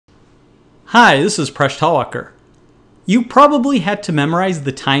Hi, this is Presh Talwalkar. You probably had to memorize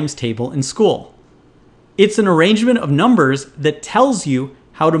the times table in school. It's an arrangement of numbers that tells you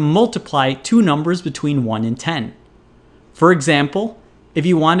how to multiply two numbers between 1 and 10. For example, if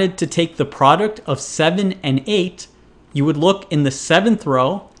you wanted to take the product of 7 and 8, you would look in the 7th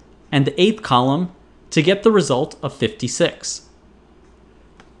row and the 8th column to get the result of 56.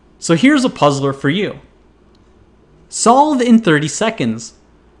 So here's a puzzler for you. Solve in 30 seconds.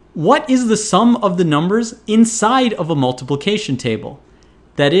 What is the sum of the numbers inside of a multiplication table?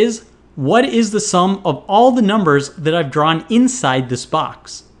 That is, what is the sum of all the numbers that I've drawn inside this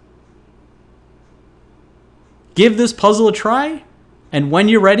box? Give this puzzle a try, and when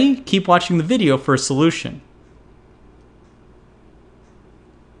you're ready, keep watching the video for a solution.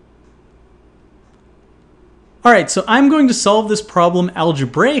 Alright, so I'm going to solve this problem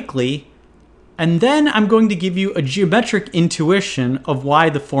algebraically, and then I'm going to give you a geometric intuition of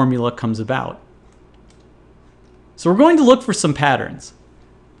why the formula comes about. So we're going to look for some patterns.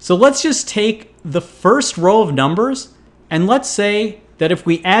 So let's just take the first row of numbers, and let's say that if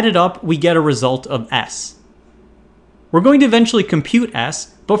we add it up, we get a result of S. We're going to eventually compute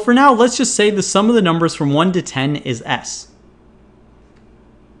S, but for now, let's just say the sum of the numbers from 1 to 10 is S.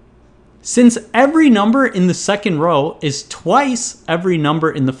 Since every number in the second row is twice every number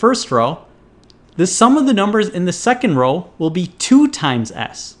in the first row, the sum of the numbers in the second row will be 2 times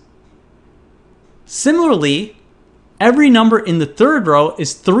S. Similarly, every number in the third row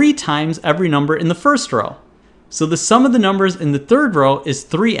is 3 times every number in the first row. So the sum of the numbers in the third row is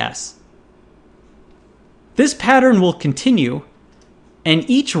 3S. This pattern will continue, and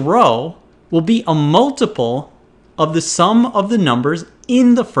each row will be a multiple of the sum of the numbers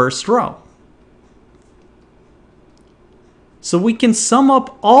in the first row. So we can sum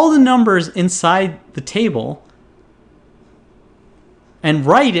up all the numbers inside the table and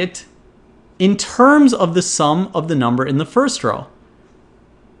write it in terms of the sum of the number in the first row.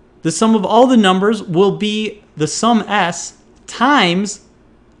 The sum of all the numbers will be the sum S times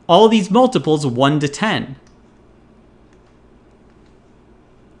all these multiples 1 to 10.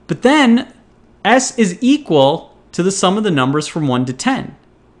 But then S is equal to the sum of the numbers from 1 to 10.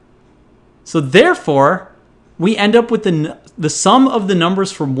 So therefore, we end up with the sum of the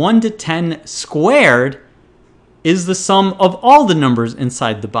numbers from 1 to 10 squared is the sum of all the numbers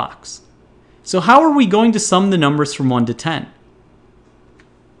inside the box. So how are we going to sum the numbers from 1 to 10?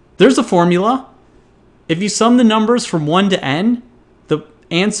 There's a formula. If you sum the numbers from 1 to n, the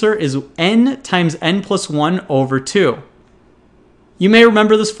answer is n times n plus 1 over 2. You may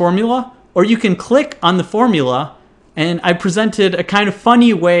remember this formula, or you can click on the formula, and I presented a kind of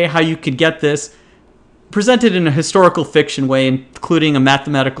funny way how you could get this, presented in a historical fiction way, including a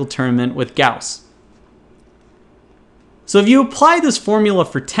mathematical tournament with Gauss. So if you apply this formula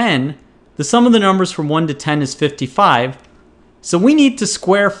for 10, the sum of the numbers from 1 to 10 is 55. So we need to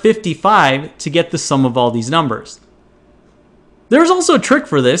square 55 to get the sum of all these numbers. There's also a trick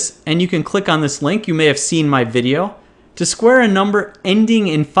for this, and you can click on this link. You may have seen my video. To square a number ending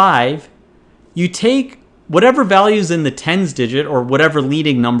in 5, you take whatever values in the tens digit, or whatever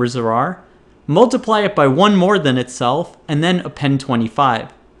leading numbers there are, multiply it by one more than itself, and then append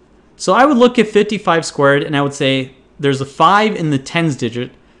 25. So I would look at 55 squared, and I would say there's a 5 in the tens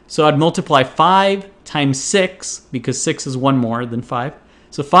digit, so I'd multiply 5 times 6, because 6 is one more than 5.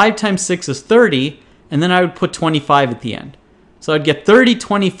 So 5 times 6 is 30, and then I would put 25 at the end. So I'd get 30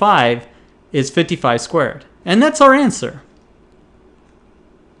 25 is 55 squared. And that's our answer.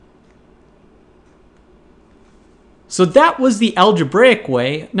 So that was the algebraic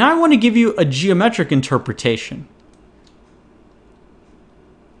way. Now I want to give you a geometric interpretation.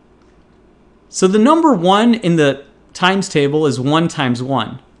 So the number 1 in the times table is 1 times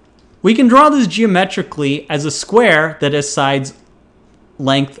 1. We can draw this geometrically as a square that has sides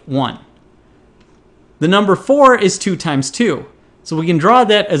length 1. The number 4 is 2 times 2. So we can draw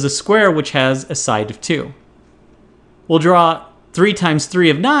that as a square which has a side of 2. We'll draw 3 times 3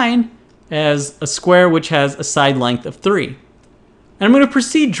 of 9 as a square which has a side length of 3. And I'm going to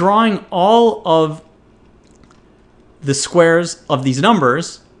proceed drawing all of the squares of these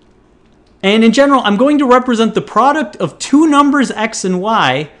numbers. And in general, I'm going to represent the product of two numbers x and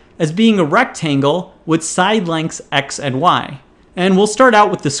y as being a rectangle with side lengths x and y. And we'll start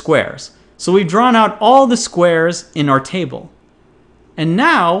out with the squares. So we've drawn out all the squares in our table. And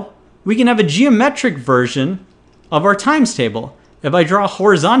now we can have a geometric version of our times table. If I draw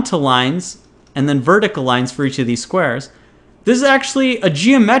horizontal lines and then vertical lines for each of these squares, this is actually a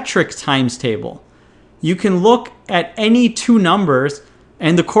geometric times table. You can look at any two numbers,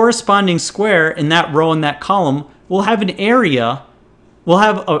 and the corresponding square in that row and that column will have an area we'll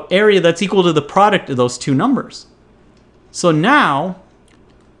have an area that's equal to the product of those two numbers. So now,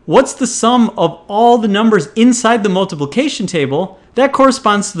 what's the sum of all the numbers inside the multiplication table? That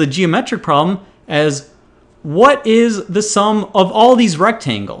corresponds to the geometric problem as what is the sum of all these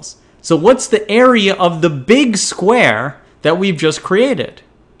rectangles? So what's the area of the big square that we've just created?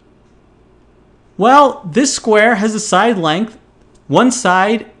 Well, this square has a side length. Each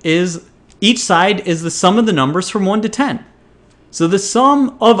side is the sum of the numbers from 1 to 10. So the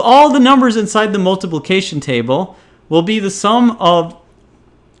sum of all the numbers inside the multiplication table will be the sum of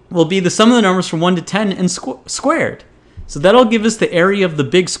the numbers from 1 to 10 and squared. So that'll give us the area of the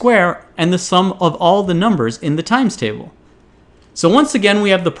big square and the sum of all the numbers in the times table. So once again, we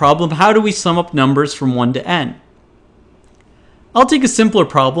have the problem, how do we sum up numbers from 1 to n? I'll take a simpler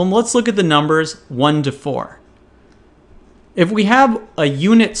problem. Let's look at the numbers 1 to 4. If we have a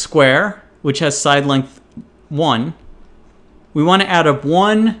unit square, which has side length 1, we want to add up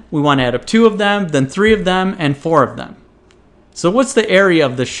 1, we want to add up 2 of them, then 3 of them, and 4 of them. So what's the area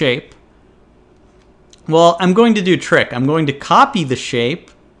of the shape? Well, I'm going to do a trick. I'm going to copy the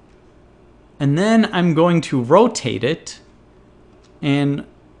shape, and then I'm going to rotate it and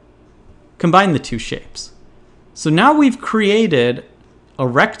combine the two shapes. So now we've created a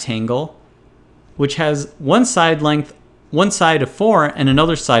rectangle which has one side of 4 and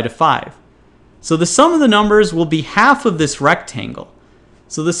another side of 5. So the sum of the numbers will be half of this rectangle.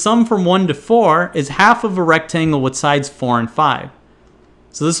 So the sum from 1 to 4 is half of a rectangle with sides 4 and 5.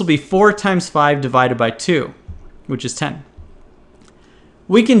 So this will be 4 times 5 divided by 2, which is 10.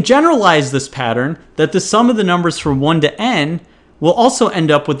 We can generalize this pattern that the sum of the numbers from 1 to n will also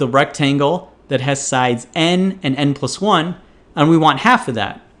end up with a rectangle that has sides n and n plus 1, and we want half of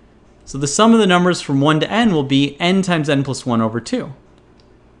that. So the sum of the numbers from 1 to n will be n times n plus 1 over 2.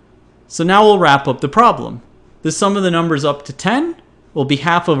 So now we'll wrap up the problem. The sum of the numbers up to 10 will be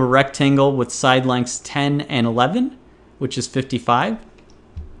half of a rectangle with side lengths 10 and 11, which is 55.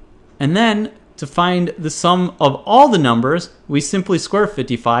 And then to find the sum of all the numbers, we simply square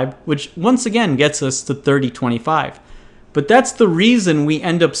 55, which once again gets us to 3025. But that's the reason we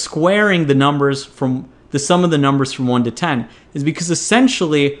end up squaring the numbers from the sum of the numbers from 1 to 10, is because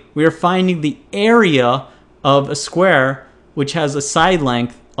essentially we are finding the area of a square which has a side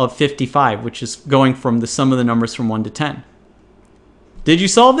length of 55, which is going from the sum of the numbers from 1 to 10. Did you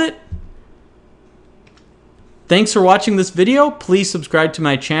solve it? Thanks for watching this video. Please subscribe to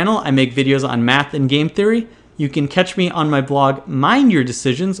my channel. I make videos on math and game theory. You can catch me on my blog, Mind Your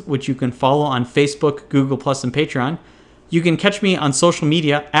Decisions, which you can follow on Facebook, Google+, and Patreon. You can catch me on social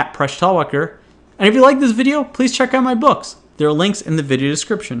media at Presh Talwalkar. And if you like this video, please check out my books. There are links in the video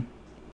description.